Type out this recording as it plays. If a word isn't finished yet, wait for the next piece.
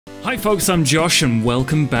Hi folks, I'm Josh and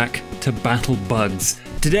welcome back to Battle Bugs.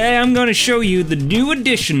 Today I'm going to show you the new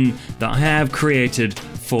addition that I have created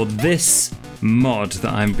for this mod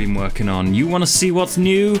that I've been working on. You want to see what's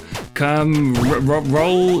new? Come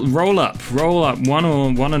roll up,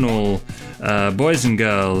 one and all, boys and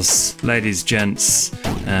girls, ladies, gents,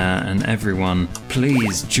 and everyone.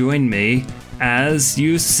 Please join me as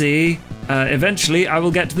you see. Eventually I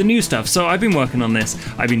will get to the new stuff. So I've been working on this.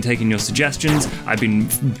 I've been taking your suggestions. I've been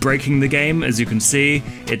breaking the game, as you can see.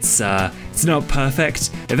 It's not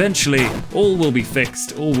perfect. Eventually all will be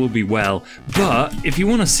fixed, all will be well. But if you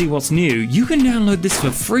want to see what's new, you can download this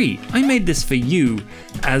for free. I made this for you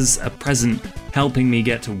as a present, helping me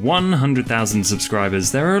get to 100,000 subscribers.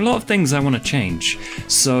 There are a lot of things I want to change.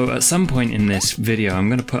 So at some point in this video, I'm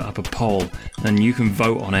going to put up a poll and you can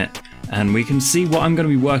vote on it. And we can see what I'm going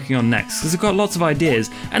to be working on next, because I've got lots of ideas,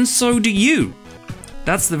 and so do you.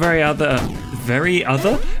 That's the very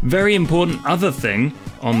important other thing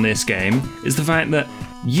on this game, is the fact that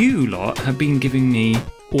you lot have been giving me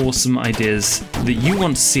awesome ideas that you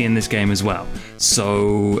want to see in this game as well.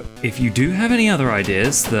 So if you do have any other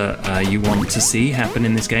ideas that you want to see happen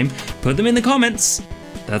in this game, put them in the comments.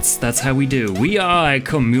 That's how we do. We are a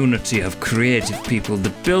community of creative people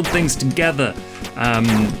that build things together.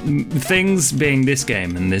 Things being this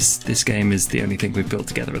game, and this game is the only thing we've built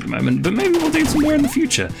together at the moment, but maybe we'll do some more in the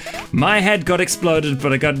future. My head got exploded,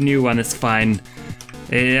 but I got a new one, it's fine.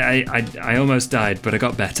 I almost died, but I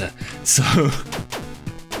got better. So,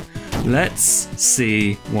 let's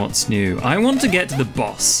see what's new. I want to get to the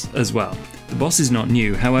boss as well. The boss is not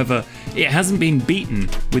new, however, it hasn't been beaten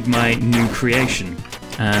with my new creation.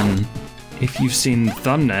 And if you've seen the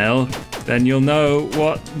thumbnail, then you'll know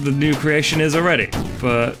what the new creation is already,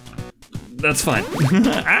 but that's fine.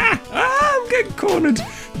 I'm getting cornered.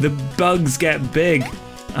 The bugs get big.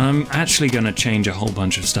 I'm actually gonna change a whole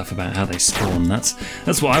bunch of stuff about how they spawn. That's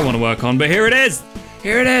what I want to work on, but here it is!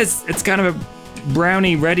 Here it is! It's kind of a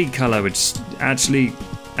browny reddy color, which is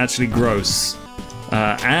actually gross.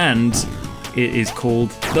 And it is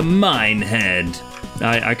called the Mine Head.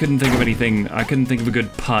 I couldn't think of anything, I couldn't think of a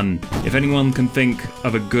good pun. If anyone can think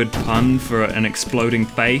of a good pun for an exploding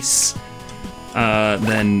face,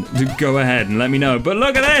 then go ahead and let me know. But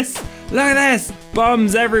look at this! Look at this!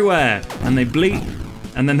 Bombs everywhere! And they bleed,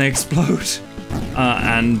 and then they explode.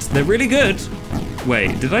 And they're really good.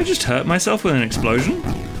 Wait, did I just hurt myself with an explosion?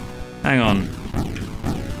 Hang on.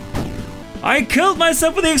 I killed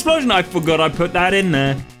myself with the explosion! I forgot I put that in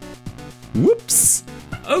there. Whoops!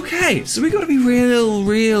 Okay, so we gotta be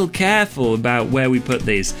real careful about where we put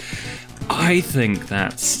these. I think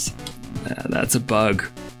that's a bug.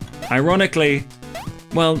 Ironically,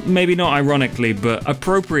 well, maybe not ironically, but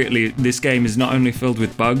appropriately, this game is not only filled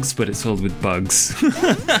with bugs, but it's filled with bugs.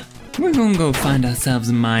 We're gonna go find ourselves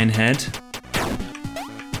a mine head.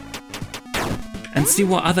 And see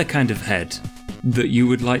what other kind of head that you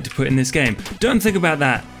would like to put in this game. Don't think about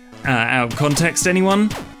that out of context, anyone.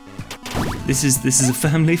 This is a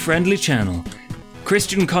family-friendly channel.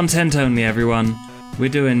 Christian content only, everyone. We're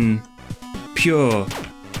doing pure,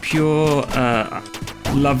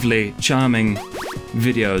 lovely, charming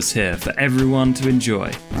videos here for everyone to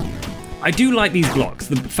enjoy. I do like these blocks.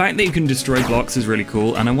 The fact that you can destroy blocks is really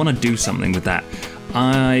cool, and I want to do something with that.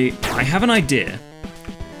 I have an idea.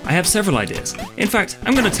 I have several ideas. In fact,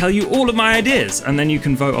 I'm going to tell you all of my ideas, and then you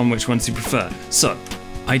can vote on which ones you prefer. So,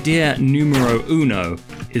 idea numero uno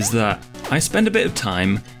is that I spend a bit of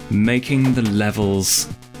time making the levels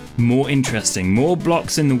more interesting, more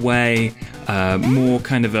blocks in the way, more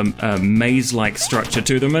kind of a maze-like structure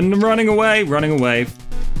to them, and running away,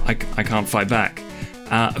 I can't fight back.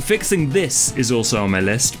 Fixing this is also on my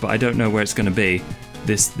list, but I don't know where it's going to be.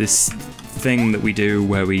 This thing that we do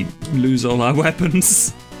where we lose all our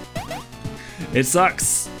weapons. It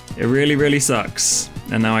sucks. It really sucks.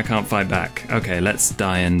 And now I can't fight back. Okay, let's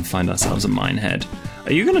die and find ourselves a mine head.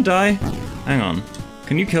 Are you gonna die? Hang on.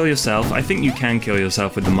 Can you kill yourself? I think you can kill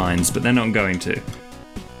yourself with the mines, but they're not going to.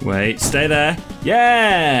 Wait, stay there.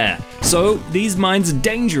 Yeah! So, these mines are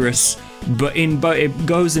dangerous, but it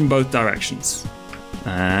goes in both directions.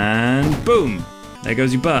 And boom! There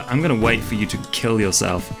goes your butt. I'm gonna wait for you to kill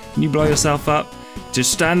yourself. Can you blow yourself up?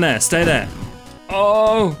 Just stand there, stay there.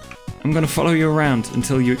 Oh! I'm gonna follow you around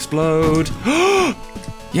until you explode.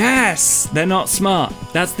 Yes! They're not smart.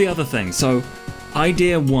 That's the other thing. So,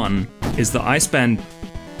 idea one is that I spend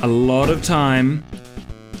a lot of time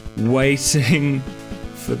waiting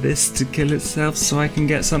for this to kill itself so I can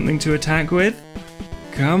get something to attack with.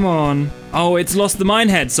 Come on. Oh, it's lost the mine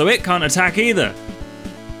head, so it can't attack either.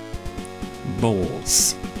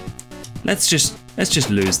 Balls. Let's just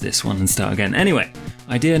lose this one and start again. Anyway,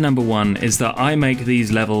 idea number one is that I make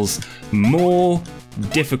these levels more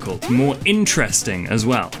difficult, more interesting as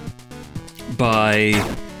well, by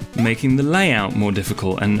making the layout more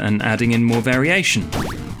difficult and adding in more variation.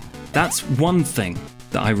 That's one thing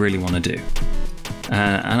that I really want to do.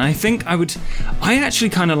 And I think I actually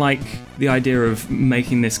kind of like the idea of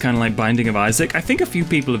making this kind of like Binding of Isaac. I think a few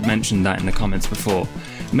people have mentioned that in the comments before.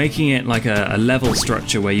 Making it like a level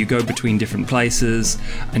structure where you go between different places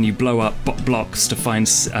and you blow up blocks to find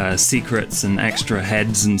secrets and extra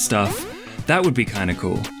heads and stuff. That would be kind of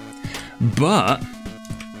cool. But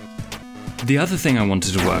the other thing I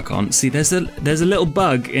wanted to work on, see, there's a little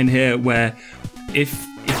bug in here where if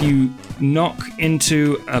you knock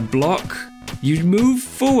into a block, you move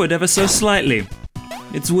forward ever so slightly.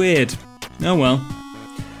 It's weird. Oh well.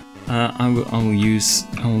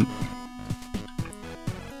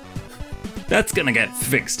 That's gonna get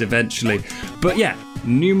fixed eventually. But yeah,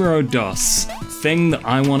 numero dos. Thing that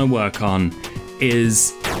I want to work on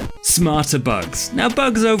is smarter bugs. Now,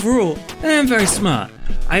 bugs overall, they're very smart.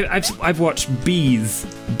 I've watched bees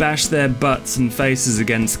bash their butts and faces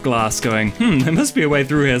against glass going, there must be a way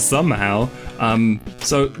through here somehow.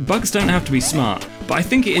 So bugs don't have to be smart, but I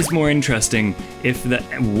think it is more interesting if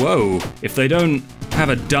they don't have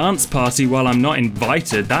a dance party while I'm not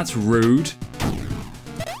invited. That's rude.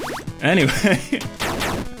 Anyway,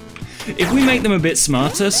 if we make them a bit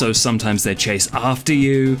smarter, so sometimes they chase after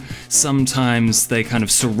you, sometimes they kind of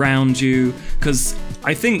surround you, because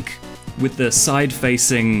I think with the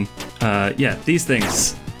side-facing, these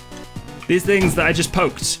things that I just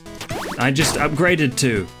poked, I just upgraded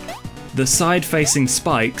to. The side-facing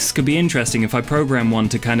spikes could be interesting if I program one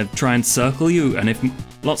to kind of try and circle you, and if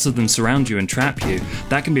lots of them surround you and trap you,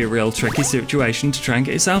 that can be a real tricky situation to try and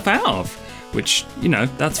get yourself out of, which, you know,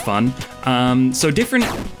 that's fun. So different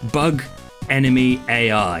bug enemy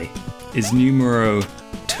AI is numero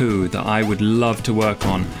 2 that I would love to work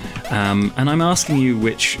on. And I'm asking you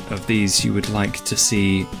which of these you would like to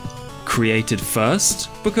see created first,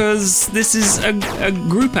 because this is a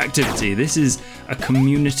group activity. This is a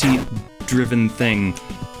community-driven thing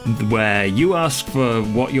where you ask for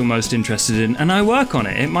what you're most interested in, and I work on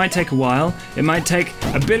it. It might take a while, it might take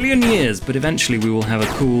a billion years, but eventually we will have a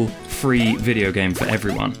cool, free video game for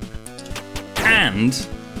everyone. And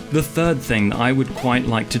the third thing that I would quite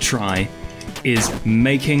like to try is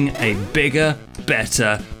making a bigger,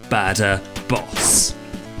 better, badder boss.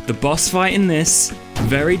 The boss fight in this,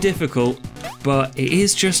 very difficult, but it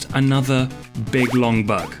is just another big long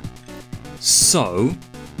bug. So,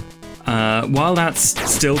 while that's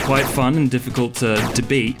still quite fun and difficult to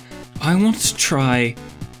beat, I want to try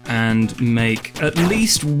and make at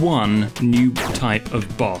least one new type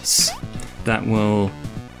of boss that will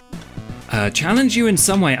challenge you in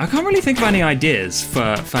some way. I can't really think of any ideas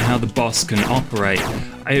for how the boss can operate.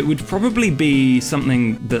 It would probably be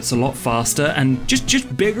something that's a lot faster and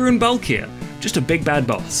just bigger and bulkier. Just a big bad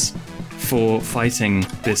boss for fighting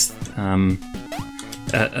this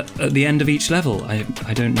at the end of each level.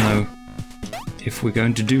 I don't know if we're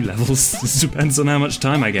going to do levels. This depends on how much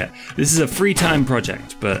time I get. This is a free time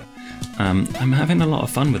project, but I'm having a lot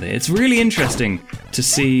of fun with it. It's really interesting to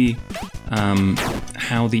see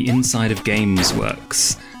how the inside of games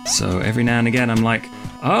works. So every now and again I'm like,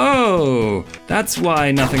 oh, that's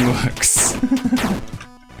why nothing works.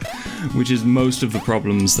 Which is most of the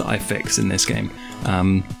problems that I fix in this game.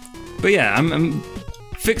 But yeah, I'm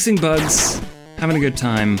fixing bugs, having a good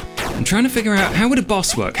time, and trying to figure out how would a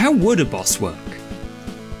boss work? How would a boss work?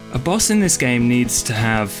 A boss in this game needs to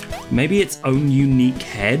have maybe its own unique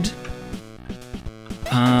head.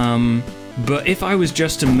 But if I was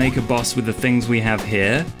just to make a boss with the things we have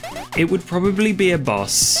here, it would probably be a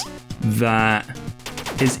boss that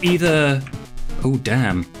is either... Oh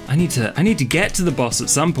damn, I need to get to the boss at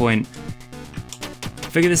some point.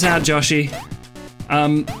 Figure this out, Joshy.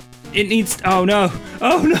 It needs... Oh no!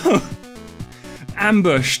 Oh no!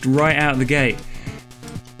 Ambushed right out the gate.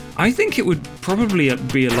 I think it would probably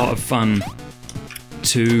be a lot of fun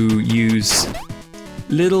to use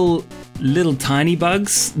little tiny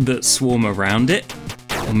bugs that swarm around it,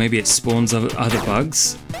 or maybe it spawns other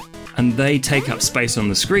bugs, and they take up space on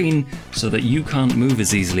the screen so that you can't move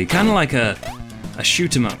as easily. Kind of like a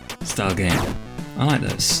shoot 'em up style game. I like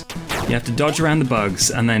those. You have to dodge around the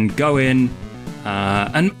bugs and then go in,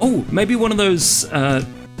 and oh, maybe one of those.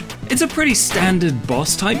 It's a pretty standard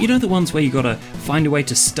boss type. You know the ones where you gotta find a way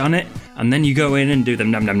to stun it, and then you go in and do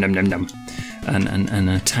them num num num num num, and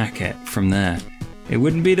attack it from there. It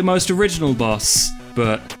wouldn't be the most original boss,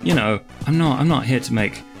 but you know, I'm not here to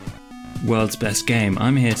make world's best game.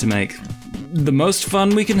 I'm here to make the most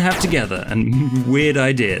fun we can have together and weird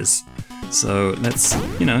ideas. So let's,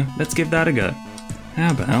 you know, let's give that a go.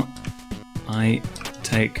 How about I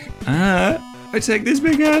take this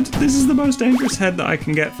big head. This is the most dangerous head that I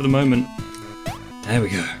can get for the moment. There we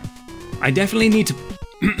go. I definitely need to...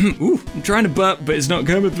 Ooh, I'm trying to burp, but it's not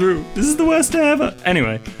coming through. This is the worst day ever.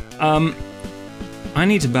 Anyway, I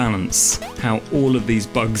need to balance how all of these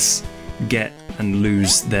bugs get and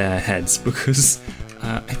lose their heads, because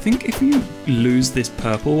I think if you lose this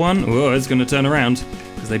purple one, oh, it's gonna turn around,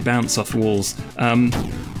 because they bounce off walls.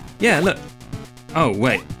 Yeah, look. Oh,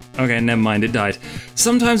 wait. Okay, never mind, it died.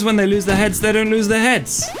 Sometimes when they lose their heads, they don't lose their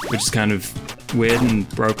heads, which is kind of weird and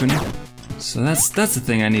broken. So that's the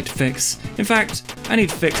thing I need to fix. In fact, I need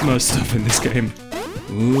to fix most stuff in this game.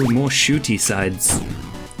 Ooh, more shooty sides.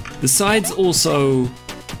 The sides also...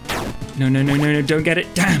 No, don't get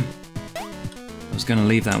it, damn! I was gonna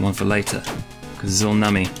leave that one for later, because it's all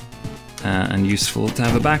nummy and useful to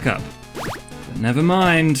have a backup. But never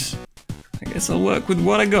mind, I guess I'll work with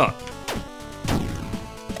what I got.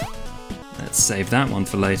 Let's save that one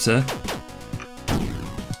for later.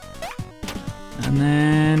 And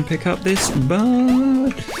then pick up this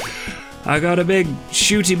bud. I got a big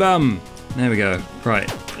shooty bum. There we go.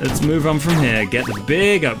 Right, let's move on from here, get the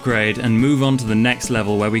big upgrade, and move on to the next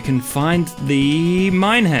level where we can find the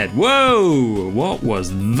mine head. Whoa! What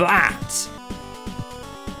was that?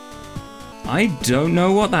 I don't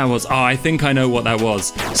know what that was. Oh, I think I know what that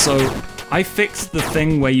was. So, I fixed the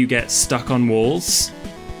thing where you get stuck on walls.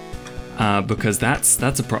 Because that's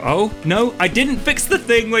a pro- Oh, no, I didn't fix the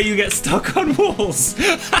thing where you get stuck on walls.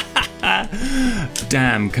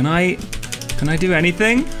 Damn, can I do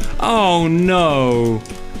anything? Oh no,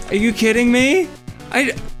 are you kidding me?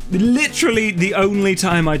 Literally the only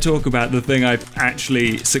time I talk about the thing I've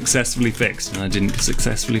actually successfully fixed, and I didn't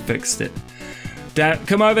successfully fix it. Dad,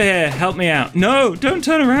 come over here, help me out. No, don't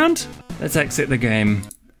turn around. Let's exit the game.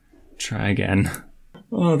 Try again.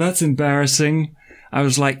 Oh, that's embarrassing. I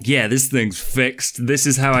was like, yeah, this thing's fixed. This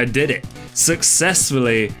is how I did it.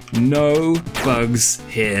 Successfully. No bugs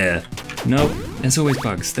here. Nope, there's always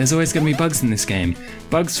bugs. There's always gonna be bugs in this game.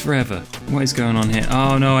 Bugs forever. What is going on here?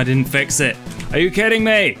 Oh no, I didn't fix it. Are you kidding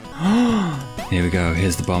me? Here we go,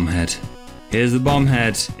 here's the bomb head. Here's the bomb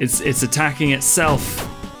head. It's attacking itself.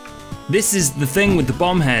 This is the thing with the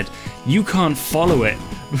bomb head. You can't follow it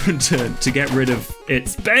to get rid of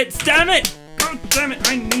its bits. Damn it! God damn it,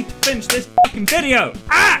 I need to finish this fucking video!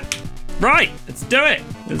 Ah! Right, let's do it!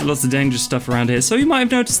 There's lots of dangerous stuff around here, so you might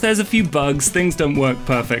have noticed there's a few bugs, things don't work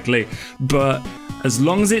perfectly, but as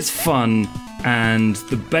long as it's fun and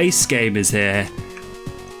the base game is here,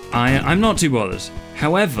 I'm not too bothered.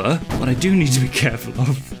 However, what I do need to be careful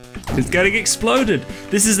of is getting exploded.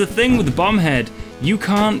 This is the thing with the bomb head. You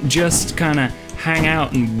can't just kinda hang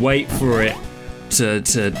out and wait for it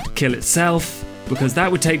to kill itself, because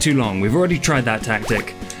that would take too long. We've already tried that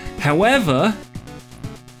tactic. However,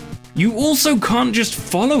 you also can't just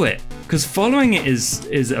follow it, because following it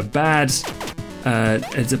is a bad,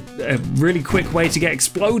 it's a really quick way to get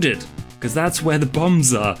exploded, because that's where the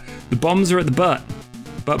bombs are. The bombs are at the butt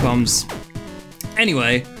bombs.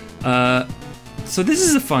 Anyway, so this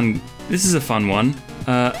is a fun one.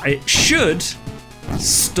 It should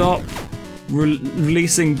stop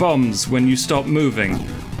releasing bombs when you stop moving.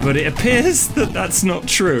 But it appears that that's not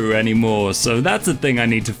true anymore, so that's a thing I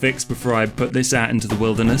need to fix before I put this out into the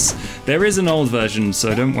wilderness. There is an old version,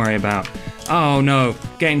 so don't worry about... Oh no,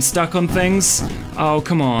 getting stuck on things? Oh,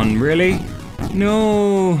 come on, really?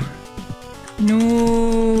 No.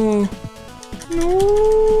 No.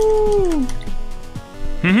 No.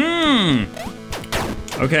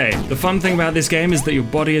 Okay, the fun thing about this game is that your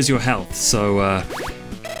body is your health, so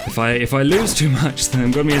if I lose too much, then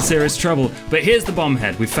I'm gonna be in serious trouble. But here's the bomb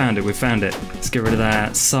head. We found it. Let's get rid of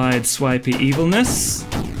that side swipey evilness.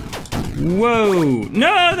 Whoa!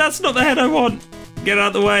 No, that's not the head I want. Get out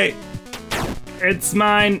of the way. It's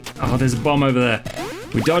mine. Oh, there's a bomb over there.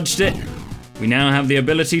 We dodged it. We now have the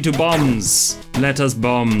ability to bombs. Let us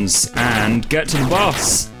bombs and get to the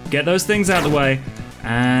boss. Get those things out of the way.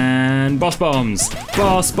 And boss bombs.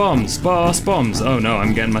 Boss bombs. Boss bombs. Oh no,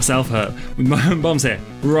 I'm getting myself hurt with my own bombs here.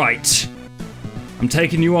 Right. I'm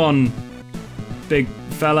taking you on, big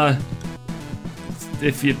fella.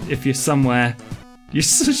 If you're somewhere, you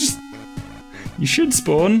should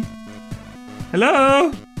spawn.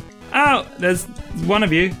 Hello? Oh, there's one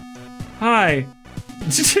of you. Hi.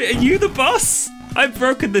 Are you the boss? I've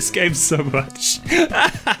broken this game so much.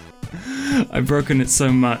 I've broken it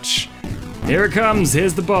so much. Here it comes,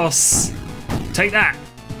 here's the boss. Take that.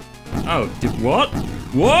 Oh, what?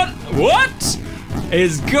 What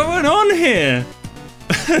is going on here?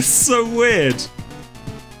 That's so weird.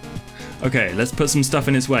 Okay, let's put some stuff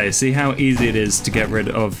in its way. See how easy it is to get rid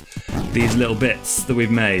of these little bits that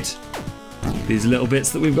we've made. These little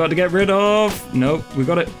bits that we've got to get rid of. Nope, we've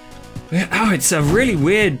got it. Oh, it's a really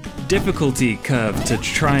weird difficulty curve to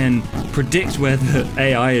try and predict where the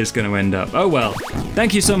AI is going to end up. Oh well.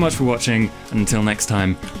 Thank you so much for watching, and until next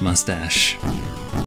time, mustache.